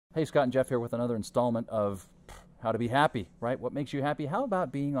Hey, Scott and Jeff here with another installment of How to Be Happy, right? What makes you happy? How about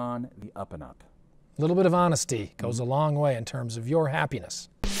being on the up and up? A little bit of honesty goes a long way in terms of your happiness.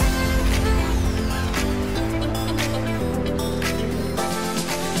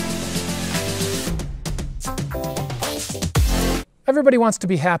 Everybody wants to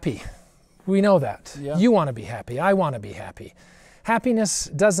be happy. We know that. Yeah. You want to be happy. I want to be happy. Happiness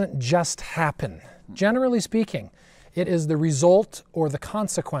doesn't just happen. Generally speaking, it is the result or the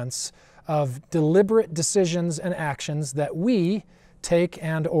consequence of deliberate decisions and actions that we take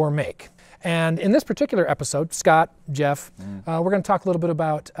and or make. And in this particular episode, Scott, Jeff, we're going to talk a little bit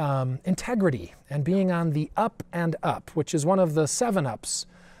about integrity and being on the up and up, which is one of the 7 ups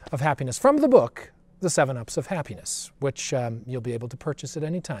of happiness from the book, The 7 Ups of Happiness, which you'll be able to purchase at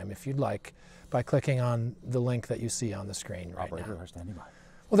any time if you'd like by clicking on the link that you see on the screen right now. Operators are standing by.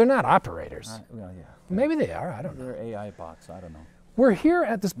 Well, they're not operators. Well, yeah. Maybe they are, I don't know. They're AI bots, I don't know. We're here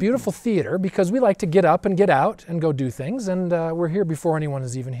at this beautiful theater because we like to get up and get out and go do things, and we're here before anyone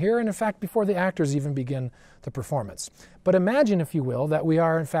is even here, and in fact before the actors even begin the performance. But imagine, if you will, that we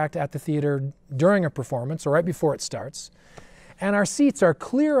are in fact at the theater during a performance or right before it starts, and our seats are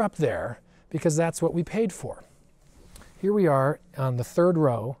clear up there because that's what we paid for. Here we are on the 3rd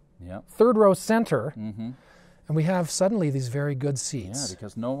row, 3rd row center, and we have suddenly these very good seats. Yeah,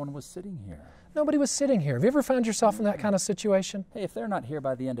 because no one was sitting here. Nobody was sitting here. Have you ever found yourself in that kind of situation? Hey, if they're not here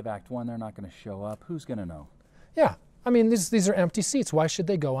by the end of Act 1, they're not going to show up. Who's going to know? Yeah. I mean, these are empty seats. Why should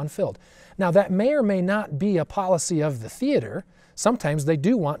they go unfilled? Now, that may or may not be a policy of the theater. Sometimes they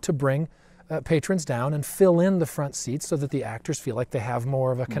do want to bring patrons down and fill in the front seats so that the actors feel like they have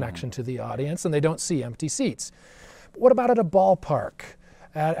more of a connection to the audience and they don't see empty seats. But what about at a ballpark?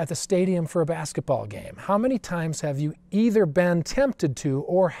 At the stadium for a basketball game? How many times have you either been tempted to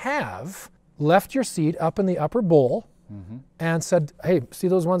or have left your seat up in the upper bowl and said, hey, see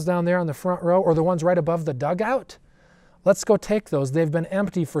those ones down there on the front row or the ones right above the dugout? Let's go take those. They've been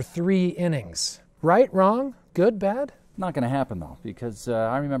empty for 3 innings. Right, wrong, good, bad? Not going to happen, though, because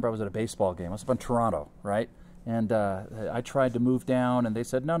I remember I was at a baseball game. I was up in Toronto, right? And I tried to move down, and they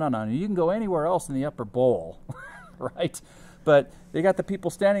said, no, you can go anywhere else in the upper bowl, right? But they got the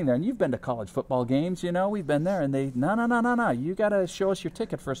people standing there, and you've been to college football games, you know, we've been there, and they, no, you got to show us your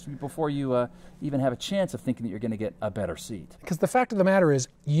ticket first before you even have a chance of thinking that you're going to get a better seat. Because the fact of the matter is,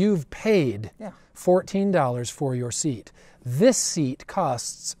 you've paid $14 for your seat. This seat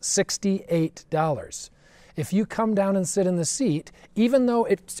costs $68. If you come down and sit in the seat, even though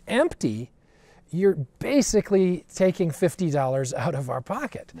it's empty, you're basically taking $50 out of our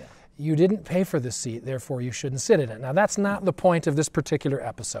pocket. Yeah. You didn't pay for this seat, therefore you shouldn't sit in it. Now, that's not the point of this particular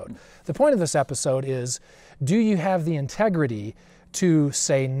episode. The point of this episode is, do you have the integrity to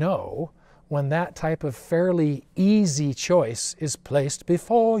say no when that type of fairly easy choice is placed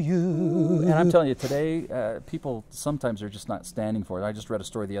before you? And I'm telling you, today, people sometimes are just not standing for it. I just read a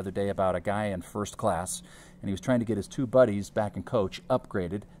story the other day about a guy in first class, and he was trying to get his 2 buddies back in coach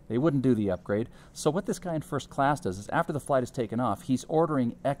upgraded. They wouldn't do the upgrade. So what this guy in first class does is after the flight is taken off, he's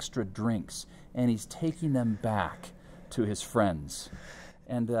ordering extra drinks, and he's taking them back to his friends.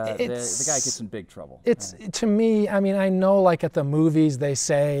 And the guy gets in big trouble. It's, to me, I mean, I know like at the movies they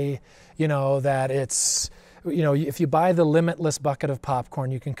say, you know, that it's, you know, if you buy the limitless bucket of popcorn,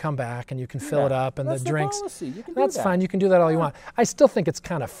 you can come back and you can fill it up, and that's the drinks. Policy. You can that's do that. Fine. You can do that all you want. I still think it's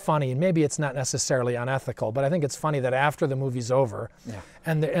kind of funny, and maybe it's not necessarily unethical, but I think it's funny that after the movie's over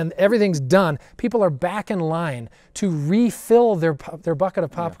and everything's done, people are back in line to refill their bucket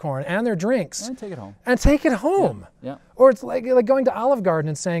of popcorn and their drinks and take it home. And take it home. Yeah. Or it's like going to Olive Garden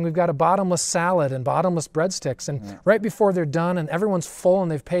and saying we've got a bottomless salad and bottomless breadsticks, and right before they're done and everyone's full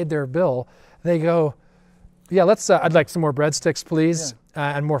and they've paid their bill, they go, yeah, let's. I'd like some more breadsticks, please,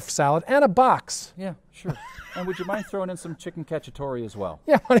 and more salad, and a box. Yeah, sure. And would you mind throwing in some chicken cacciatore as well?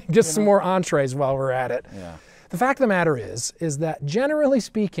 Yeah, just some more entrees while we're at it. Yeah. The fact of the matter is that generally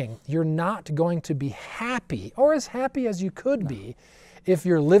speaking, you're not going to be happy, or as happy as you could be, if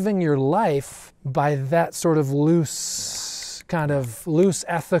you're living your life by that sort of loose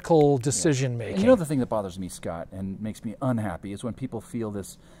ethical decision making. And you know the thing that bothers me, Scott, and makes me unhappy is when people feel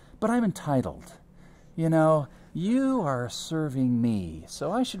this, but I'm entitled. You know, you are serving me,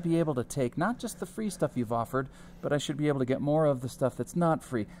 so I should be able to take not just the free stuff you've offered, but I should be able to get more of the stuff that's not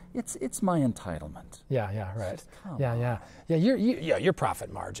free. It's my entitlement. Yeah, right. Come on. Your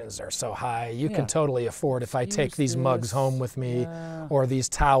profit margins are so high. You can totally afford if I take these mugs home with me, or these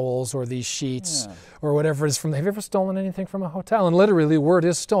towels, or these sheets, or whatever it is from. Have you ever stolen anything from a hotel? And literally, the word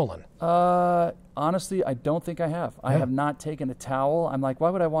is stolen. Honestly, I don't think I have. I have not taken a towel. I'm like, why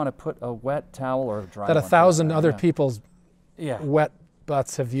would I want to put a wet towel or a dry one? That 1,000 other people's wet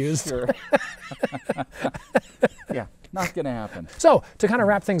butts have used. Sure. Yeah, not going to happen. So to kind of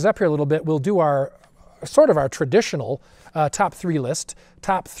wrap things up here a little bit, we'll do our sort of our traditional top 3 list,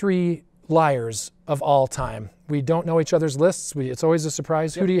 top 3 liars of all time. We don't know each other's lists. It's always a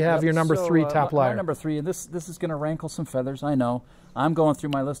surprise. Who do you have your number 3 top liar? My number 3, and this is going to rankle some feathers, I know. I'm going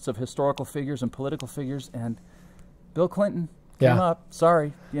through my lists of historical figures and political figures, and Bill Clinton came up.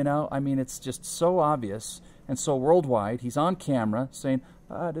 Sorry, you know, I mean, it's just so obvious and so worldwide. He's on camera saying,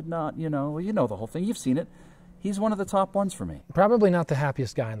 I did not, you know, well, you know the whole thing. You've seen it. He's one of the top ones for me. Probably not the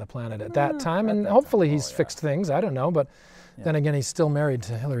happiest guy on the planet at that time, and hopefully he's fixed things. I don't know, but then again, he's still married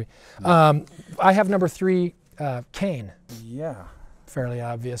to Hillary. I have number 3, Caine. Yeah. Fairly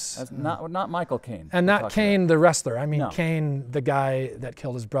obvious. That's not Michael Caine. And not Caine the wrestler. I mean, Caine, the guy that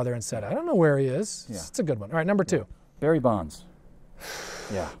killed his brother and said, I don't know where he is. Yeah. It's a good one. All right, number 2. Barry Bonds.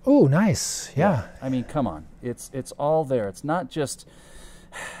 Yeah. Ooh, nice. Yeah. I mean, come on. It's all there. It's not just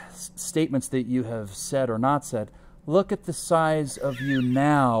statements that you have said or not said. Look at the size of you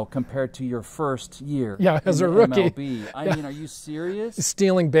now compared to your first year as a rookie. MLB. I mean, are you serious? He's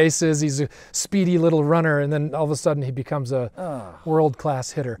stealing bases. He's a speedy little runner, and then all of a sudden he becomes a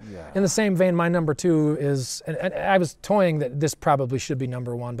world-class hitter. Yeah. In the same vein, my number 2 is, and I was toying that this probably should be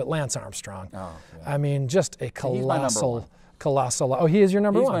number 1, but Lance Armstrong. Oh, yeah. I mean, just a colossal. Oh, he is your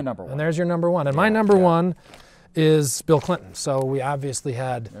number 1. He's my number 1. And there's your number 1. And my number 1 is Bill Clinton. So we obviously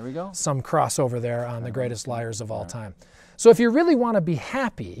had some crossover there on the greatest liars of all time. So if you really want to be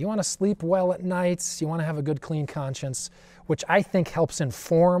happy, you want to sleep well at nights, you want to have a good clean conscience, which I think helps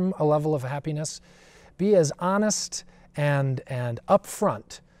inform a level of happiness, be as honest and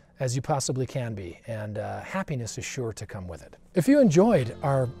upfront as you possibly can be, and happiness is sure to come with it. If you enjoyed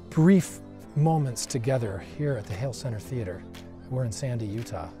our brief moments together here at the Hale Center Theater, we're in Sandy,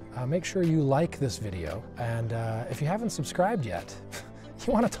 Utah. Make sure you like this video, and if you haven't subscribed yet,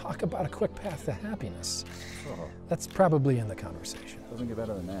 you want to talk about a quick path to happiness. That's probably in the conversation. Doesn't get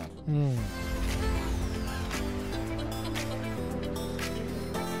better than that.